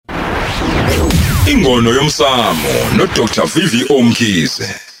Ingono Yomsamo no Dr. VVO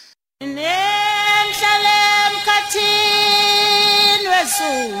Mkhize. Nenhlale emkhathini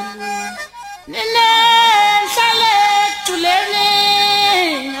wesulu. Nenhlale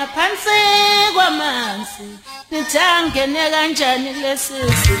tuleni ngaphansi kwamanzi. Nithangene kanjani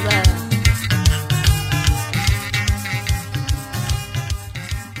lesisiba?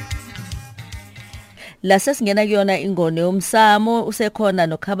 La sesingena kuyona Ingono Yomsamo usekhona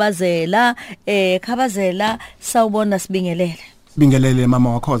noKhabazela Khabazela sawubona Sibingelele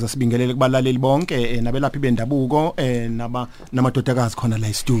mama wakhoza sibingelele kubalaleli bonke nabelaphi bendabuko namadodakazi khona la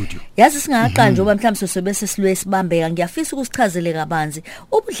e-studio. Yazi singaqala nje uba mhlawumbe sobese silwe sibambeka ngiyafisa ukusichazele kabanzi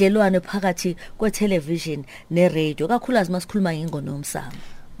ubudlelwane phakathi kwe-television ne-radio kakhulukazi masikhuluma ngeNgono Yomsamo.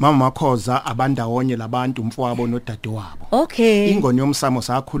 Mama wakhoza abandawonye labantu umfowabo nodadewabo. Okay. Ingono Yomsamo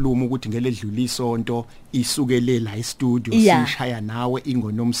sakhuluma ukuthi ngeledlulisa onto isukele la e-studio sishaya nawe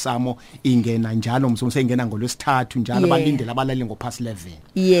Ingono Yomsamo ingena njalo umsomo sengena ngolwesithathu njalo balindele abalali ngo-past 11.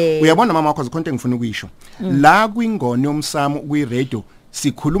 Yeah. Uyabona mama wakhoza konke ngifuna ukuyisho. La kwingono Yomsamo kwi-radio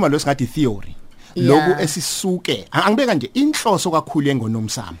sikhuluma lo singathi theory. Loku esisuke angibeka nje inhloso kakhulu yeNgono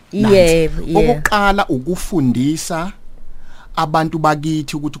Yomsamo. Okuqala ukufundisa abantu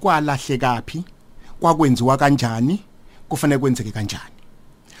bakithi ukuthi kwalahle kaphi kwakwenziwa kanjani kufanele kwenzeke kanjani.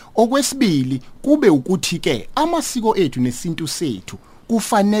 Okwesibili kube ukuthi ke amasiko ethu nesintu sethu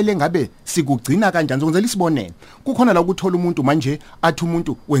kufanele ngabe sikugcina kanjani. Ngizokwenzela isibonelo. Kukhona la ukuthola umuntu manje athi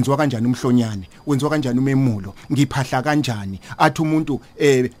umuntu wenziwa kanjani umhlonyane, wenziwa kanjani umemulo, ngiphahla kanjani, athi umuntu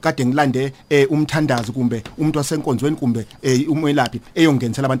kade ngilande umthandazi kumbe umuntu wasenkonzweni kumbe umelaphi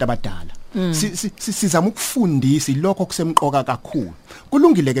eyongenisela abantu abadala. Sizama ukufundisa lokho kusemqoka kakhulu.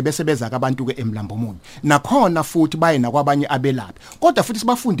 Kulungile ke bese beza abantu ke emlambo munye. Nakhona futhi baye nakwabanye abelaphi. Kodwa futhi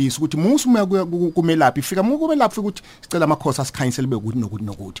sibafundisa ukuthi musu kumelaphi fika kumelaphi ukuthi sicela amakhosi asikhanyisele bekuthi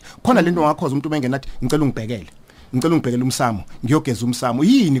nokuthi. Khona lento ngakhoza umuntu mengenathi ngicela ungibhekele umsamo, ngiyogeza umsamo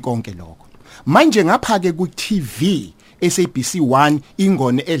yini konke lokho. Manje ngapha ke ku TV SABC 1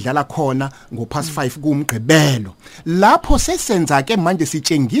 Ingono edlala khona ngo-past 5 kumgqibelo. Lapho sesenza ke manje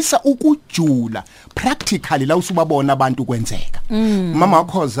sitshengisa ukujula practically la usubabona abantu kwenzeka. Mama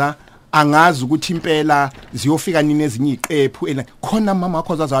wakhoza angazi ukuthi impela ziyofika nini ezinye iqephu khona mama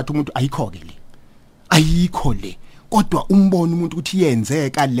wakhoza azathi umuntu ayikho le. Kodwa umbona umuntu ukuthi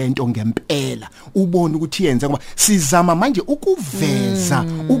yenzeka lento ngempela ubona ukuthi yenze ngoba sizama manje ukuveza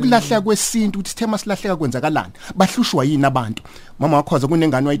ukulahla kwesintu ukuthi sithema silahleka kwenzakalana bahlushwa yini abantu. Mama wakhoza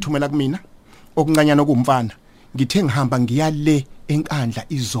kunengane wayithumela kumina okuncanyana okumfana ngithe ngihamba ngiyale enkandla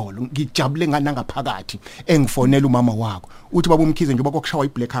izolo ngijabule nganangaphakathi engifonela umama wakho uthi baba Mkhize njengoba kokushawa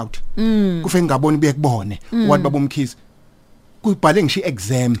iblackout kufe ngaboni bekubone wathi baba Mkhize kubhale ngisho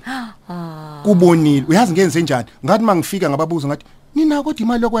exam kubonile uyazi ngenze njani ngathi mangifika ngababuza ngathi nina kodwa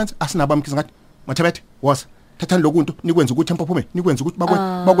imali yokwenza asinaba Mkhize ngathi Mathabethe wosa thathani lokunto nikwenza ukuthi empophume nikwenza ukuthi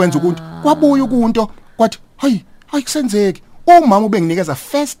bakwenza ukunto kwabuya ukunto kwathi hayi kusenzeki umama ubenginikeza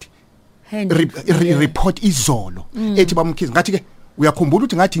first report izolo ethi baba Mkhize ngathi ke uyakhumbula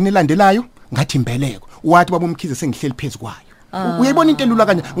ukuthi ngathi nilandelayo ngathi imbeleko wathi baba Mkhize sengihleli phezukwayo uyayibona into elula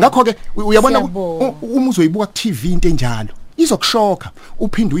kanje ngakho ke uyabona uma uzoyibuka ku TV into enjalo izokushokha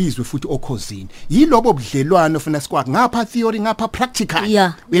uphinde uyizwe futhi okhosini yilobo budlelwano ufuna sikwakhe ngapha theory ngapha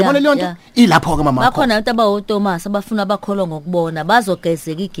practical uyabona le nto ilapho ke mama bakhona abantu abawoThomas abafuna abakholwa ngokubona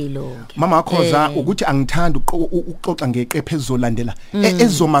bazogezeka igilonke mama wakhoza ukuthi angithanda ukuxoxa ngeqephe ezizolandela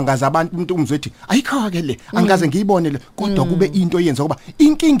ezizomangaza abantu umuntu umzwethi ayikho-ke le angikaze ngiyibone le kodwa kube into yenza ngoba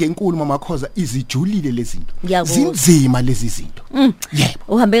inkinga enkulu mama wakhoza izijulile lezi zinto zinzima lezi zinto yebo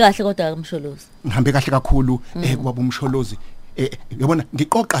uhambe kahle kodwa kumsholozi ngihambe kahle kakhulu kubaba umsholozi yabona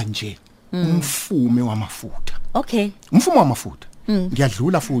ngiqoqa nje umfume wamafutha. Okay. Umfume wamafutha.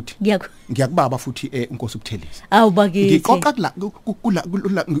 Ngiyadlula futhi. Ngiyakubaba futhi inkosi ukuthelisa. Awubakithi. Ngiqoqa kula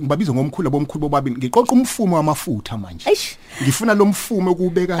ngibabiza ngomkhulu bomkhulu bobabili. Ngiqoqa umfume wamafutha manje. Ngifuna lo mfume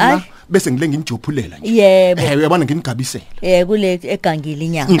ukubeka la bese ngilenga injophulela nje. Yebo. Uyabona ngingigabisela. Kule egangile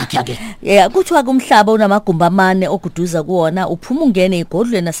inyanga. Kuthiwa kumhlaba unamagumba amane okuduza kuwona uphuma ungene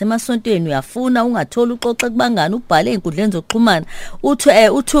igodlweni nasemasontweni uyafuna ungathola uxoxe kubangani ubhale inkundleni zokuxhumana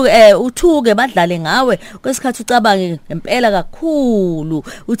uthuke badlale ngawe kwesikhathi ucabange ngempela kakhulu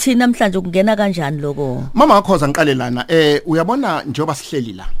uthi namhlanje ukungena kanjani lokho mama wakhoza ngiqalelana uyabona njengoba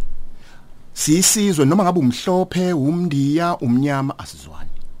sihleli la sisizwe noma ngabe umhlophe umndiya umnyama asizwani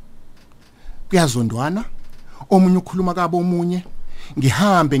kuyazondwana omunye ukhuluma kabo omunye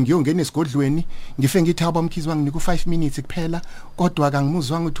ngihambe ngiyongena esigodlweni ngife ngithi aba Mkhize wanginika u5 minutes kuphela kodwa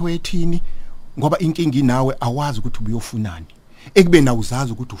kangimuzwanga ukuthi wethini ngoba inkingi inawe awazi ukuthi ubuyofunani ekube na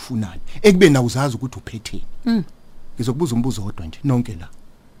uzazi ukuthi ufunani ekube na uzazi ukuthi uphetheni ngizokubuza umbuzo odwa nje nonke la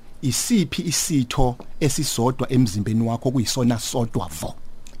isiphi isitho esisodwa emzimbeni wakho kuyisona sodwa vo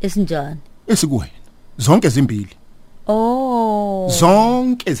esinjani esikuwena zonke zimbili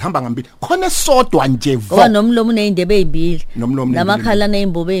zonke zihamba ngambili khona sodwa nje vo ngoba nomlomo neindebe ezibili nomlomo namakhala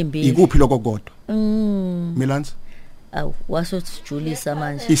neimbobo ezibili ikuphi lokho kodwa Milanzi awu wasojulisa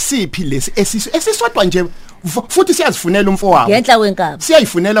manje isiphi lesi esisodwa nje futhi siyazifunela umfowabo ngenhla kwenkaba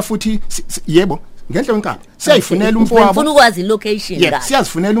siyayifunela futhi yebo ngenhla kwenkaba siyayifunela umfowabo ufuna ukwazi location yeah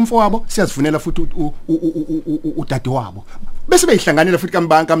siyazifunela umfowabo siyazifunela futhi udade wabo bese beyihlanganela futhi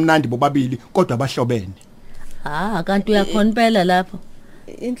kamnandi bobabili kodwa abahlobene kanti uyakhona impela lapho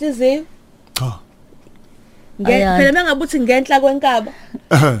inhliziyo cha phela mengabuthi ngenhla kwenkaba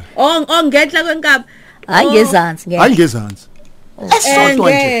ngenhla kwenkaba hayi ngezansi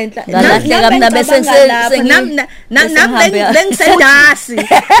esodwa nje ngalahleka mina bese bengisedasi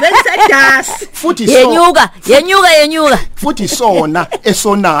futhi yenyuka futhi sona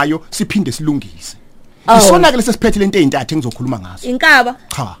esonayo siphinde silungise isona ke lesiphethe lento ezintathu engizokhuluma ngazo inkaba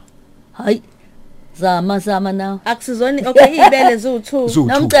cha hayi zama nawe akusizoni okay ibele zu2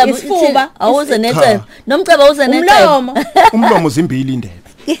 nomcebo isifuba awuze necebo nomcebo awuze necebo umlomo zimbili indebe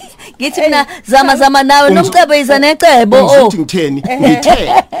ngithi mina zama nawe nomcebo iza necebo uthi ngitheni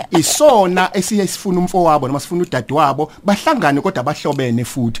ngithe isona esifuna umfowabo noma sifuna udade wabo bahlangane kodwa bahlobene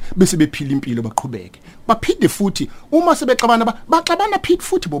futhi bese bephila impilo baqhubeke baphinde futhi uma sebexabana baxabana phinde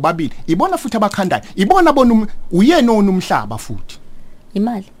futhi bobabili ibona futhi abakhandayo ibona bona uyena onumhlaba futhi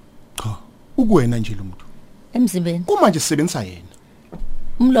imali cha ukuwena nje lo muntu emzimbeni kuma nje sisebenzisa yena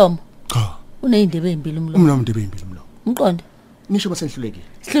umlomo cha uneindebe ezibili umlomo indebe ezibili umlomo umqondo nisho basenhlulekile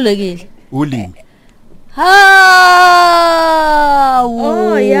sihlulekile ulimi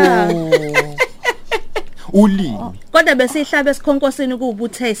yeah ulimi kodwa besihlaba esikhonkosini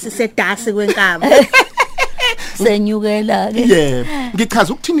kubuthe sisedasi kwenkaba senyukela ke yeah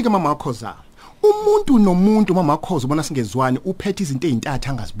ngichaza ukuthini ke mama wakho za umuntu nomuntu mama wakho ubona singezwani uphethe izinto ezintathu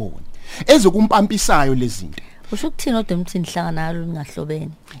angaziboni ezokumpampisayo lezi zinto usho ukuthini odwa umthini hlangana nalo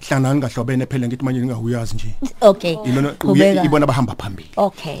lingahlobene hlangana lingahlobene phela ngithi manje ningahuyazi nje okay ilona ibona bahamba phambili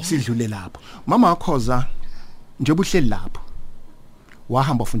okay sidlule lapho mama wakho za njengoba uhleli lapho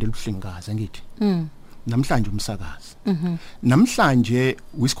wahamba ufundela ubuhlengikazi ngithi namhlanje umsakazi namhlanje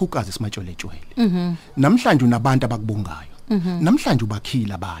wisikhukazi esimatsholetshwele namhlanje unabantu abakubongayo namhlanje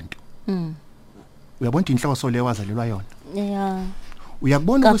ubakhila abantu uyabona inhloso le wazalelwa yona yeah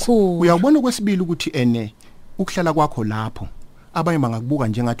uyabona kwesibili ukuthi ukuhlala kwakho lapho abanye bangakubuka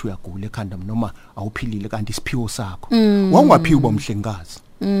njengathi uyagula ekhanda noma awuphilile kanti isiphiwo sakho wawungaphiwa bomhlengikazi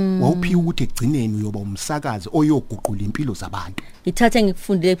wawuphiwa ukuthi egcineni uyoba umsakazi oyoguqula impilo zabantu ngithathe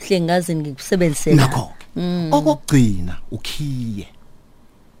ngikufundile ebuhlengazini ngikusebenzise nakho okugcina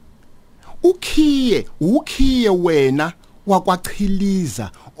ukhiye wena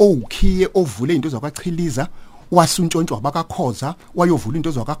wakwachiliza ukhiye ovule into zakwachiliza wasuntshontshwa abakakhoza wayovula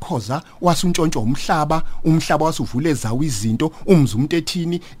into zakakhoza wasuntshontsha umhlaba wasuvule ezawo izinto umuntu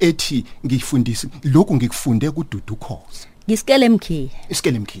ethini ethi ngifundise lokhu ngikufunde kududu khoza ngisikele Mkhize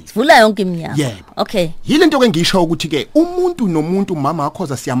sivula yonke iminyaka yebo okay yile nto ke ngisho ukuthi ke umuntu nomuntu mama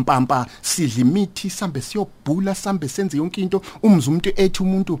wakhoza siyampampa sidla imithi sambe siyobhula sambe senze yonke into umuntu ethi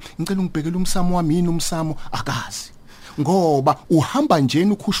umuntu ngicela ungibhekele umsamo wami yini umsamo akazi ngoba uhamba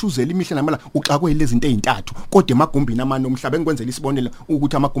njeni ukhushuzela imihla namala uxakwe lezi zinto ezintathu kodwa emagumbini amane omhlaba engikwenzela isibonelo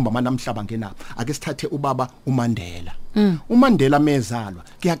ukuthi amagumbi amane amhlaba ngenapha ake sithathe ubaba uMandela uMandela mezalwa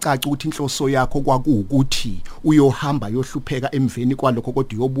kuyacaca ukuthi inhloso yakho kwakuukuthi uyohamba yohlupheka emveni kwalokho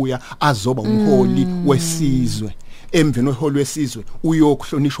kodwa uyobuya azoba umholi wesizwe emveni weholo wesizwe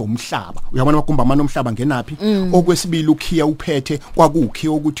uyokuhlonishwa umhlaba uyabona amagumbi amane omhlaba ngenaphi okwesibili ukhiya uphethe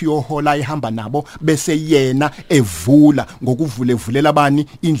kwakukhiya ukuthi uyohola ihamba nabo bese yena evula ngokuvulela abani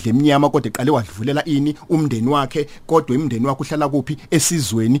indle eminyama kodwa eqale wadlulela ini umndeni wakhe kodwa umndeni wakhe uhlala kuphi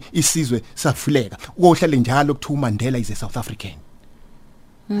esizweni isizwe safuleka ukohlale njalo kuthi uMandela is a South African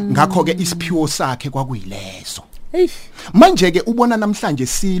ngakho ke isiphiwo sakhe kwakuyileso manje ke ubona namhlanje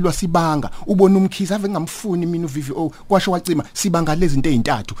silwa sibanga ubona uMkhize ave ngamfuni mina uVVO kwasho wacima sibanga lezi zinto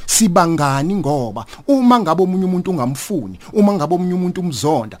ezintathu sibangani ngoba uma ngabe omunye umuntu ungamfuni uma ngabe omunye umuntu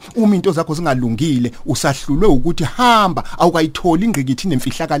umzonda uma into zakho zingalungile usahlulwe ukuthi hamba awukayithola ingqikithi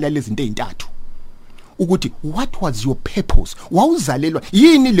nemfihlakala lezi zinto ezintathu ukuthi what was your purpose wawuzalelwa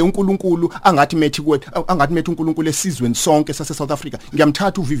yini le uNkulunkulu angathi methi uNkulunkulu esizweni sonke sase South Africa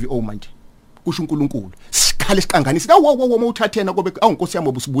ngiyamthatha uVVO manje kusho uNkulunkulu sikhale siqanganisa wo uthathena kobe awunkosi yami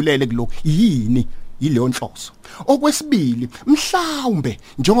obusibulele kulo yini yileyo nhloso. Okwesibili mhlawumbe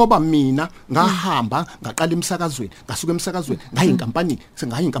njengoba mina ngahamba ngaqala emsakazweni ngasuka emsakazweni ngaye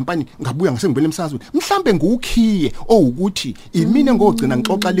inkampani ngabuya ngasengibele emsakazweni mhlawumbe ngukhiye ukuthi imine ngogcina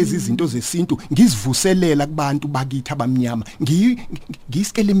ngixoxa lezi zinto zesintu ngizivuselela kubantu bakithi abamnyama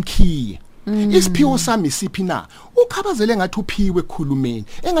ngisikele Mkhize. Isiphiwo sami siphi na ukhabazele ngathi uphiwe ekukhulumeni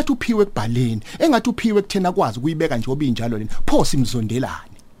engathi uphiwe ekubhaleni engathi uphiwe ekuthena kwazi ukuyibeka nje obinjalo lena pho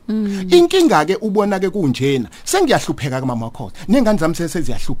simzondelane. Inkinga ke ubona ke kunjena sengiyahlupheka ke mama Mkhize nengane zami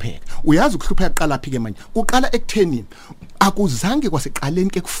seziyahlupheka uyazi ukuhlupheka qala phi ke manje uqala ekutheni akuzange kwaseqaleni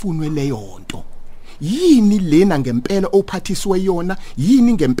ke kufunwe leyo nto yini lena ngempela ophathiswe yona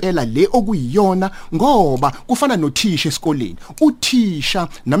yini ngempela le okuyiyona ngoba kufana nothisha esikoleni uthisha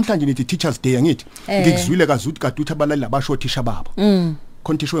namhlanje nithi teachers day ngithi ngikuzwile kazuthi kaduthi abalali labasho othisha babo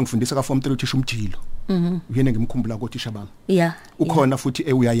kontisho engifundisa ka form 3 uthisha umjilo uyena ngimkhumbula kothisha bami ukhona futhi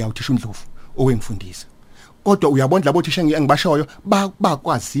uyaya uthisha uNdlovu owengifundisa kodwa uyabona labo thisha engibashoyo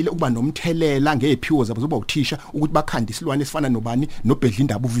bakwazile ukuba nomthelela ngeziphiwo zabo zoba uthisha ukuthi bakhanda isilwane esifana nobani nobhedla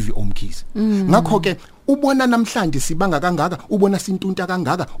indaba uVVO Mkhize. Ngakho ke ubona namhlanje sibanga kangaka ubona sintunta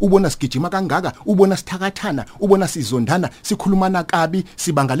kangaka ubona sigijima kangaka ubona sithakathana ubona sizondana sikhulumana kabi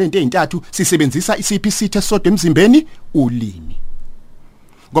sibanga lento ezintathu sisebenzisa isiphi sithe sodwa emzimbeni ulimi.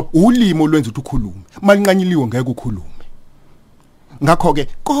 Ngoba ulimi olwenza ukuthi ukhulume malinqanyiliwe ngeke ukhulume. Ngakho ke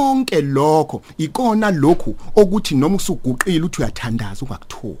konke lokho ikona lokhu ukuthi noma usuguqile uthi uyathandaza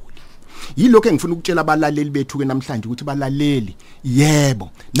ungakutholi. Yilokho engifuna ukutshela abalaleli bethu ke namhlanje ukuthi balaleli yebo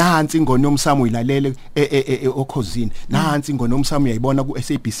nansi Ingono Yomsamo uyilalele okhosini nansi Ingono Yomsamo uyayibona ku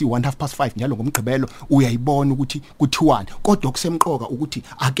SABC 5:30 njalo ngomgqibelo uyayibona ukuthi kuthiwani kodwa kusemqoka ukuthi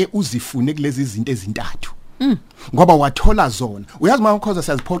ake uzifune kulezi zinto ezintathu. Ngoba wathola zona uyazi mama Mkhize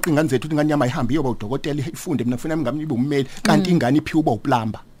siyaziphoqa ingane zethu ukuthi ingane yami ayihambe iyoba udokotela ifunde mina ngifuna ingane ibe ummeli kanti ingane iphiwe uba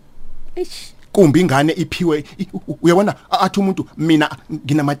uplumber kumbe ingane iphiwe uyabona athi umuntu mina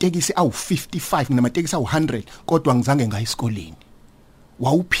nginamatekisi awu55 nginamatekisi awu100 kodwa ngizange ngayi esikoleni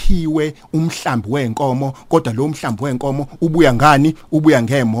wawuphiwe umhlambi wenkomo kodwa lo mhlambi wenkomo ubuya ngani ubuya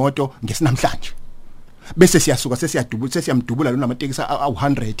ngeemoto ngesinamhlanje bese siyasuka sesiyamdubula lo namatekisi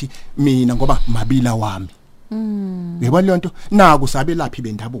awu100 mina ngoba mabila wami. Yebo lento naku sabelaphi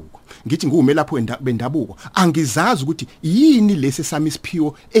bendabuko ngithi ngumelaphi bendabuko angizazi ukuthi yini lesi sami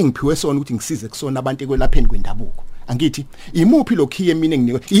isiphiwo engiphiwe sona ukuthi ngisize kusona abantu ekwelapheni kwendabuko angithi imuphi lokhiye mina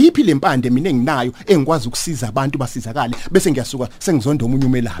enginikwe yipi lempande mina enginayo engikwazi ukusiza abantu basizakale bese ngiyasuka sengizonda omunye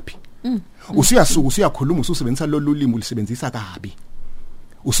umelaphi usuyasuka usuyakhuluma ususebenzisa lo lulimi ulisebenzisa kabi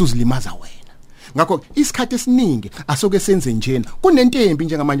usuzilimaza wena. Ngakho isikhathi esiningi asoke senze njena kunentembi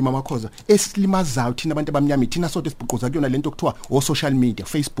njengamanje mama Mkhize esilimazayo thina abantu abamnyama thina sonke sibhuquza kuyona lento okuthiwa o social media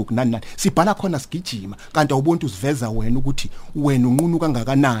Facebook nani sibhala khona sigijima kanti awubontu usiveza wena ukuthi wena unqunu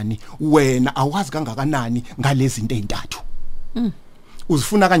kangakanani wena awazi kangakanani ngalezi zinto ezintathu.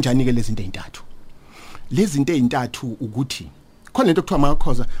 Uzifuna kanjani ke lezi zinto ezintathu? Lezi zinto ezintathu ukuthi khona lento okuthiwa mama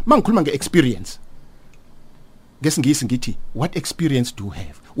Mkhize mangikhuluma ngeexperience ngesingisi ngithi what experience do you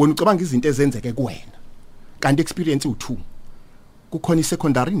have wena ucabanga izinto ezenzeke kuwena kanti experience u2 kukhona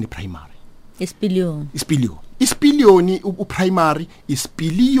isecondary neprimary isipiliyoni uprimary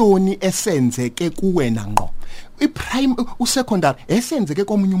isipiliyoni esenzeke kuwena ngqo usecondary esenzeke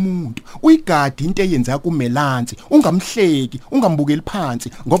komunye umuntu uyigadi into eyenza kumelansi ungamhleki ungambukeli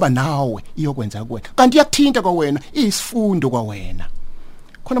phansi ngoba nawe iyokwenza kuwena kanti yakuthinta kwawena isifundo kwawena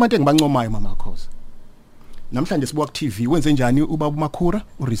khona abantu engibancomayo mama Mkhize. Namhlanje sibuka ku TV wenze njani ubaba uMakhura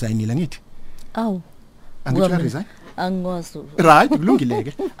uresignile ngithi angithi resign angikwazi right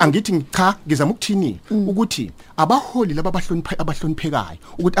kulungileke angithi cha ngizama ukuthini ukuthi abaholi laba abahloniphekayo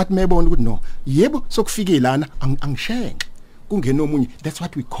ukuthi athi mebona ukuthi no yebo sokufike lana angishenxe kungena omunye that's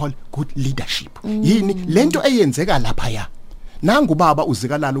what we call good leadership yini lento eyenzeka lapha ya nangu baba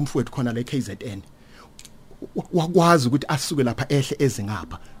uzikalala umfowethu khona la eKZN wakwazi ukuthi asuke lapha ehle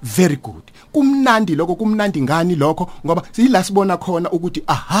ezingapha very good kumnandi lokho kumnandi ngani lokho ngoba siyila sibona khona ukuthi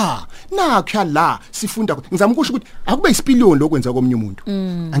aha nakho la sifunda ngizama ukusho ukuthi akube isipiliyoni lokwenza komunye umuntu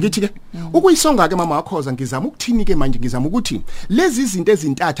angithi ke ukuyisonga ke mama Mkhize ngizama ukuthini ke manje ngizama ukuthi lezi zinto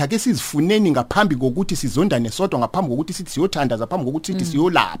ezintathu ake sizifuneni ngaphambi kokuthi sizondane sodwa ngaphambi kokuthi sithi siyothandaza ngaphambi kokuthi sithi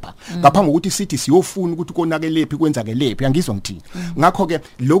siyolapha ngaphambi kokuthi sithi siyofuna ukuthi konakelephi kwenzakelephi angizwa ngithini ngakho ke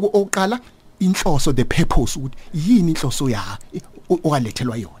lokho oqala inhloso the purpose ukuthi yini inhloso ya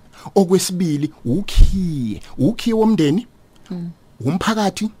okalethelwa yona. Okwesibili ukhiye womndeni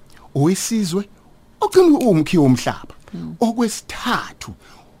umphakathi owesizwe ogcina umkhiye womhlaba. Okwesithathu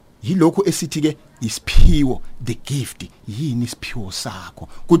yilokho esithi ke isiphiwo the gift yini isiphiwo sakho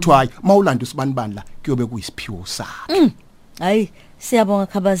kuthi hayi mawulanda usibanibani la kuyobe kuyisiphiwo sakho. Hayi Siyabonga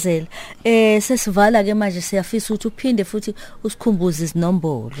Khabazela. Sesivala ke manje siyafisa ukuthi uphinde futhi usikhumbuze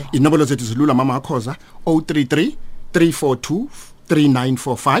izinombolo. Inombolo zethu zilula mama akhoza 033 342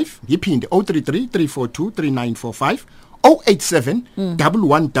 3945 ngiphinde 033 342 3945 087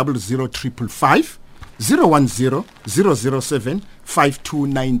 110055 010 007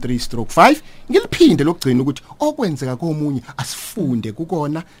 5293/5 ngiliphinde lokugcina ukuthi okwenzeka komunye asifunde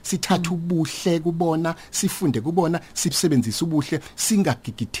kukona sithathe ubuhle kubona sifunde kubona sibusebenzise ubuhle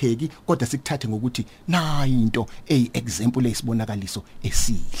singagigitheki kodwa sikuthathe ngokuthi nayi into example esibonakaliso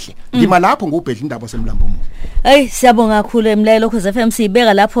esihle ngima lapho ngubhedla indaba semlambo omuhle. Hey siyabonga kakhulu emlayelo Khoza FM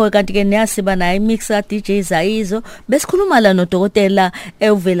sibeka lapho kanti ke niyasiba naye mixer DJ Zayizo besikhuluma la nodokotela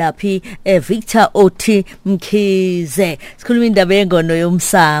Uvelaphi Victor Othi Mkhize sikhuluma indaba yengono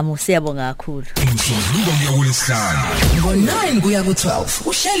yomsamo siyabonga kakhulu. Umsombuluko kuya kulesihlanu ngo9 kuya ku12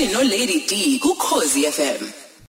 uhleli no Lady D ku Khosi FM.